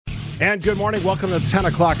And good morning. Welcome to the 10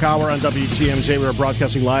 o'clock hour on WTMJ. We're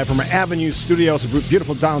broadcasting live from our Avenue Studios,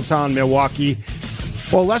 beautiful downtown Milwaukee.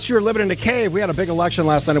 Well, unless you're living in a cave, we had a big election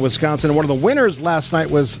last night in Wisconsin. And one of the winners last night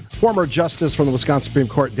was former Justice from the Wisconsin Supreme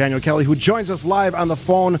Court, Daniel Kelly, who joins us live on the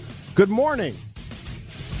phone. Good morning.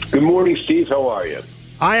 Good morning, Steve. How are you?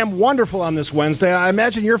 I am wonderful on this Wednesday. I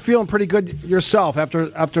imagine you're feeling pretty good yourself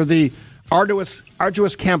after the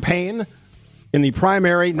arduous campaign in the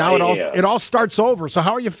primary. Now it all starts over. So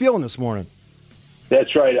how are you feeling this morning?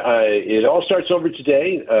 That's right. It all starts over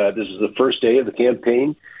today. This is the first day of the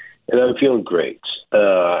campaign, and I'm feeling great.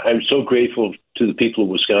 I'm so grateful to the people of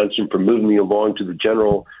Wisconsin for moving me along to the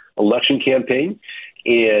general election campaign.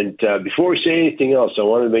 And before we say anything else, I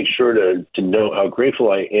want to make sure to know how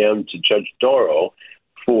grateful I am to Judge Dorough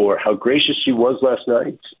for how gracious she was last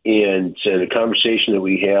night and the conversation that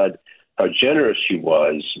we had, how generous she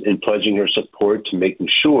was in pledging her support to making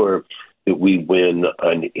sure that we win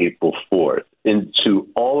on April 4th. And to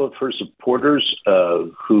all of her supporters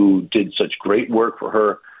who did such great work for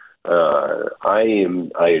her, I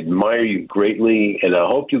admire you greatly, and I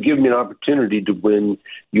hope you give me an opportunity to win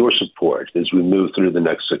your support as we move through the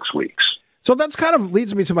next 6 weeks. So that's kind of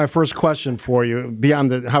leads me to my first question for you,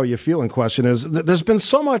 beyond the how you feel in question, is that there's been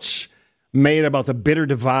so much made about the bitter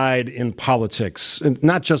divide in politics, and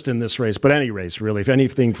not just in this race, but any race, really. If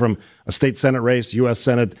anything from a state Senate race, U.S.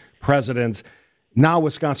 Senate, president, now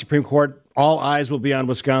Wisconsin Supreme Court, all eyes will be on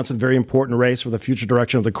Wisconsin, very important race for the future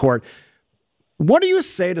direction of the court. What do you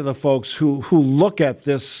say to the folks who look at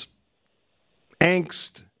this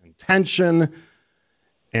angst and tension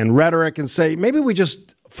and rhetoric and say, maybe we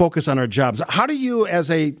just focus on our jobs? How do you, as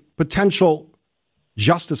a potential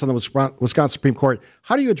justice on the Wisconsin Supreme Court,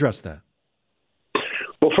 how do you address that?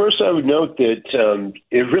 Well, first, I would note that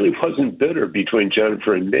it really wasn't bitter between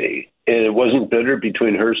Jennifer and me, and it wasn't bitter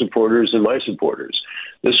between her supporters and my supporters.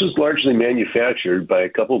 This was largely manufactured by a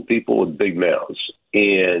couple of people with big mouths,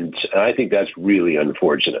 and I think that's really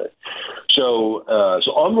unfortunate. So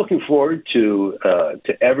I'm looking forward to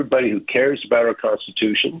everybody who cares about our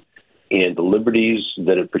Constitution and the liberties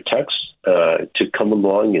that it protects to come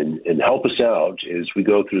along and help us out as we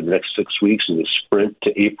go through the next 6 weeks in the sprint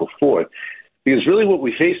to April 4th. Because really what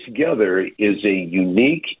we face together is a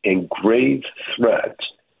unique and grave threat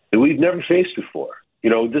that we've never faced before.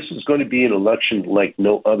 You know, this is going to be an election like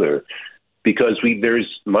no other because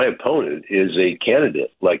my opponent is a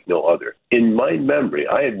candidate like no other. In my memory,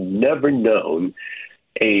 I have never known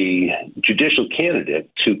a judicial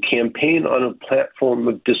candidate to campaign on a platform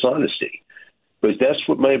of dishonesty. But that's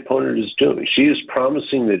what my opponent is doing. She is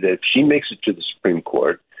promising that if she makes it to the Supreme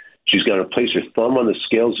Court, she's going to place her thumb on the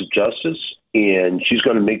scales of justice, and she's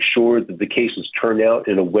going to make sure that the cases turn out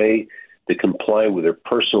in a way that comply with her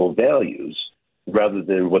personal values rather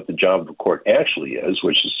than what the job of the court actually is,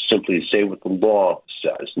 which is simply to say what the law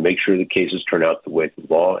says, and make sure the cases turn out the way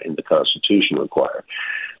the law and the Constitution require.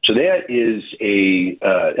 So that is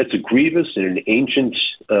that's a grievous and an ancient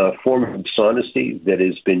form of dishonesty that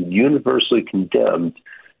has been universally condemned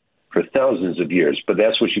for thousands of years. But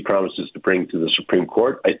that's what she promises to bring to the Supreme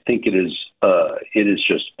Court. I think it is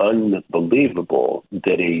just unbelievable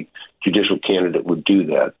that a judicial candidate would do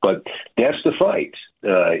that. But that's the fight.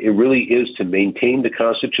 It really is to maintain the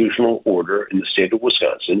constitutional order in the state of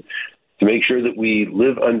Wisconsin, to make sure that we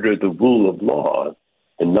live under the rule of law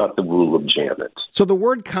and not the rule of Janet. So the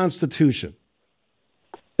word Constitution,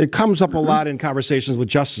 it comes up a lot in conversations with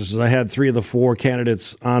justices. I had 3 of the 4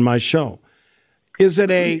 candidates on my show. Is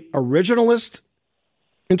it a originalist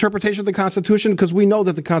interpretation of the Constitution? Because we know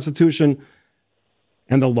that the Constitution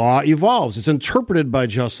and the law evolves. It's interpreted by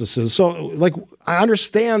justices. So, like, I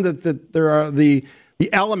understand that there are the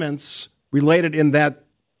elements related in that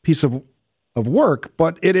piece of work,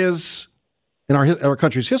 but it is in our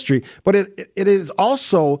country's history, but it is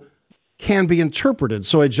also can be interpreted.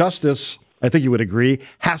 So a justice, I think you would agree,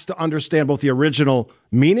 has to understand both the original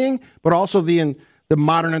meaning, but also the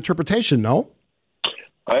modern interpretation, no?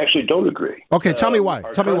 I actually don't agree. Okay, tell me why.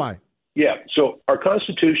 Yeah, so our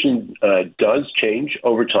Constitution does change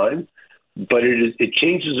over time, but it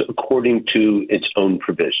changes according to its own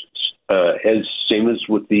provisions, same as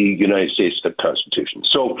with the United States Constitution.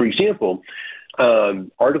 So, for example,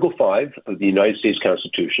 Article 5 of the United States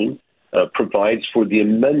Constitution provides for the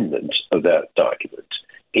amendment of that document.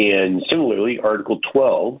 And similarly, Article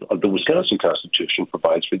 12 of the Wisconsin Constitution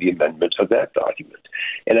provides for the amendment of that document.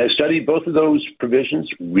 And I studied both of those provisions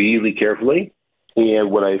really carefully. And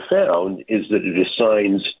what I found is that it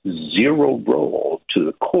assigns zero role to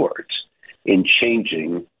the courts in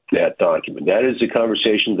changing that document. That is a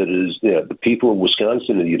conversation that is the people of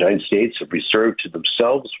Wisconsin and the United States have reserved to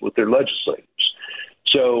themselves with their legislators.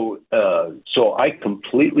 So I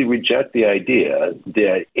completely reject the idea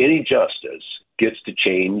that any justice gets to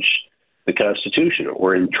change the Constitution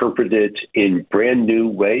or interpret it in brand new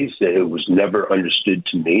ways that it was never understood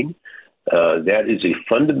to mean. That is a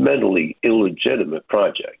fundamentally illegitimate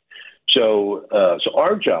project. So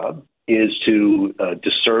our job is to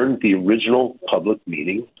discern the original public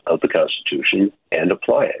meaning of the Constitution and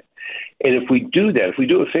apply it. And if we do that, if we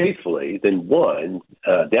do it faithfully, then one,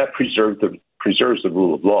 that preserves the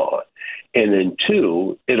rule of law. And then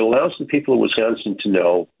two, it allows the people of Wisconsin to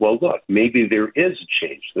know, well, look, maybe there is a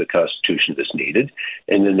change to the Constitution that's needed,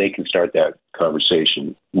 and then they can start that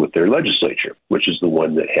conversation with their legislature, which is the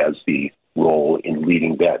one that has the role in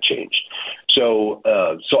leading that change. So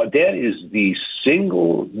that is the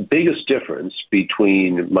single biggest difference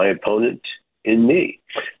between my opponent and me.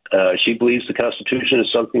 She believes the Constitution is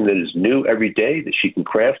something that is new every day, that she can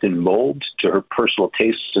craft and mold to her personal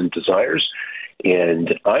tastes and desires.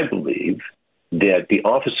 And I believe that the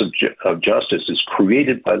office of justice is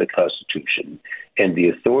created by the Constitution, and the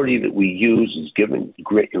authority that we use is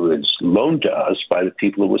loaned to us by the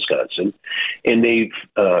people of Wisconsin. And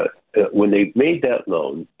when they've made that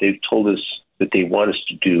loan, they've told us that they want us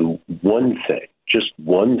to do one thing, just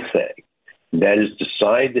one thing. That is,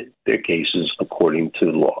 decide their cases according to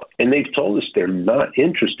the law. And they've told us they're not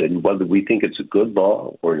interested in whether we think it's a good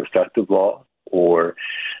law or an effective law or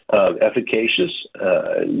efficacious.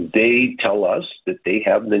 They tell us that they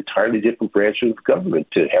have an entirely different branch of government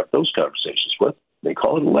to have those conversations with. They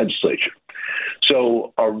call it a legislature.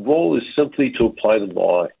 So our role is simply to apply the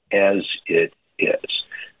law as it is.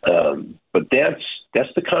 But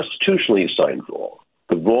that's the constitutionally assigned role.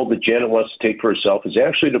 The role that Janet wants to take for herself is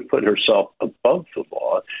actually to put herself above the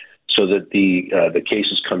law so that the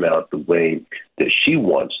cases come out the way that she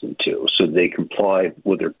wants them to, so they comply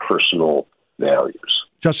with her personal values.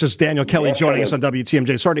 Justice Daniel Kelly joining us on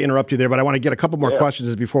WTMJ. Sorry to interrupt you there, but I want to get a couple more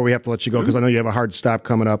questions before we have to let you go, because I know you have a hard stop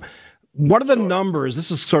coming up. What are the numbers?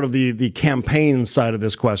 This is sort of the campaign side of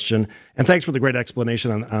this question, and thanks for the great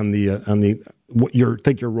explanation on what you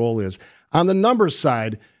think your role is. On the numbers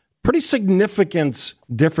side, pretty significant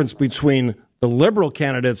difference between the liberal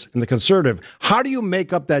candidates and the conservative. How do you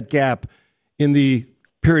make up that gap in the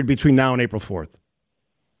period between now and April 4th?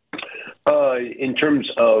 In terms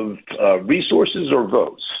of resources or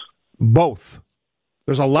votes? Both.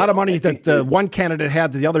 There's a lot of money that one candidate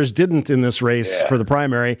had that the others didn't in this race for the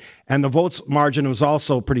primary, and the votes margin was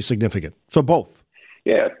also pretty significant. So both.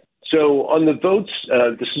 Yeah. So on the votes,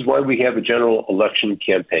 this is why we have a general election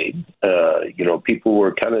campaign. People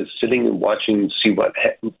were kind of sitting and watching to see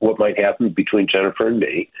what might happen between Jennifer and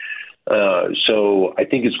me. So I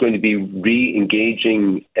think it's going to be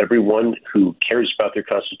re-engaging everyone who cares about their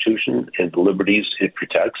Constitution and the liberties it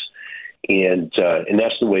protects. And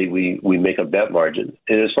that's the way we make up that margin.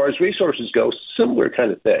 And as far as resources go, similar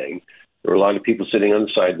kind of thing. There are a lot of people sitting on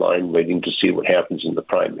the sideline waiting to see what happens in the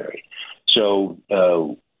primary. So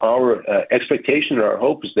our expectation and our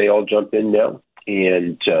hope is they all jump in now,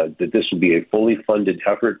 and that this will be a fully funded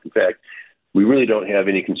effort. In fact, we really don't have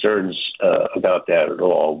any concerns about that at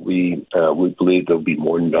all. We believe there'll be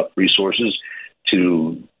more than enough resources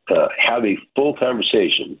to have a full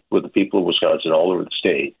conversation with the people of Wisconsin all over the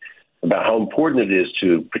state about how important it is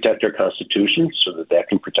to protect our Constitution so that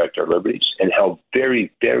can protect our liberties, and how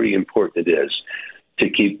very, very important it is to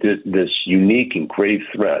keep this unique and grave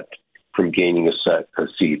threat from gaining a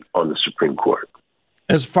seat on the Supreme Court.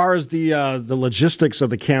 As far as the logistics of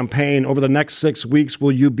the campaign, over the next 6 weeks,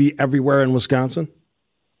 will you be everywhere in Wisconsin?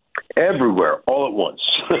 Everywhere, all at once.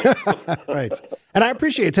 Right. And I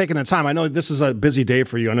appreciate you taking the time. I know this is a busy day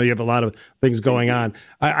for you. I know you have a lot of things going on.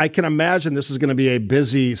 I can imagine this is going to be a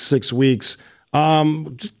busy 6 weeks.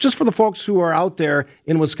 Just for the folks who are out there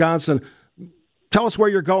in Wisconsin, tell us where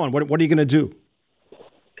you're going. What are you going to do?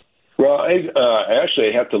 Well, I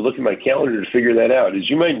actually have to look at my calendar to figure that out. As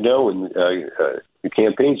you might know, in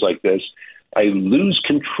campaigns like this, I lose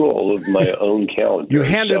control of my own calendar. You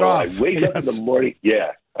hand it off. I wake up in the morning.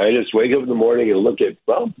 Yeah, I just wake up in the morning and look at,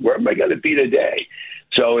 where am I going to be today?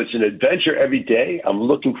 So it's an adventure every day. I'm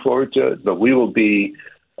looking forward to it, but we will be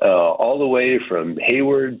all the way from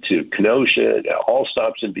Hayward to Kenosha, all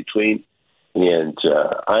stops in between. And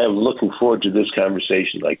I am looking forward to this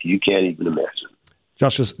conversation like you can't even imagine.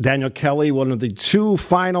 Justice Daniel Kelly, one of the two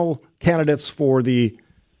final candidates for the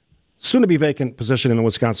soon-to-be vacant position in the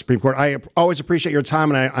Wisconsin Supreme Court. I always appreciate your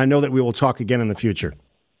time, and I know that we will talk again in the future.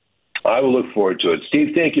 I will look forward to it.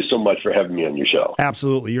 Steve, thank you so much for having me on your show.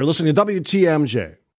 Absolutely. You're listening to WTMJ.